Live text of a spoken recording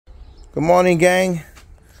Good morning, gang.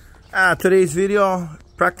 Today's video,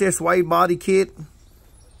 practice wide body kit.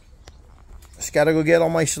 Just gotta go get all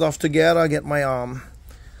my stuff together. Get my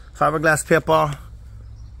fiberglass pepper,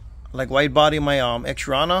 like wide body, my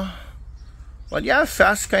X-Runner. But yeah,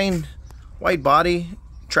 fast kind wide body.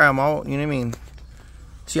 Try them out, you know what I mean?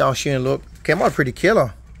 See how she look. Came out pretty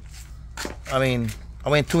killer. I mean, I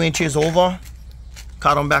went 2 inches over,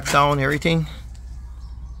 cut them back down, everything.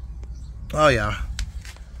 Oh yeah.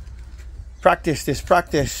 Practice just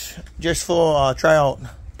for tryout.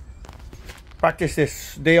 Practice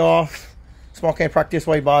this day off. Small can practice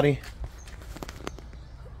wide body.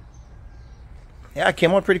 Yeah, it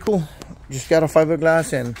came out pretty cool. Just got a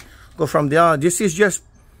fiberglass and go from there. This is just,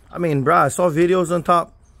 I mean, bruh, I saw videos on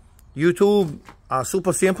top YouTube.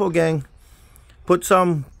 Super simple, gang. Put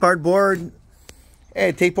some cardboard,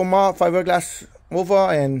 hey, tape them up, fiberglass over,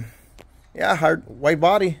 and yeah, hard wide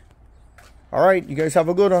body. All right, you guys have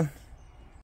a good one.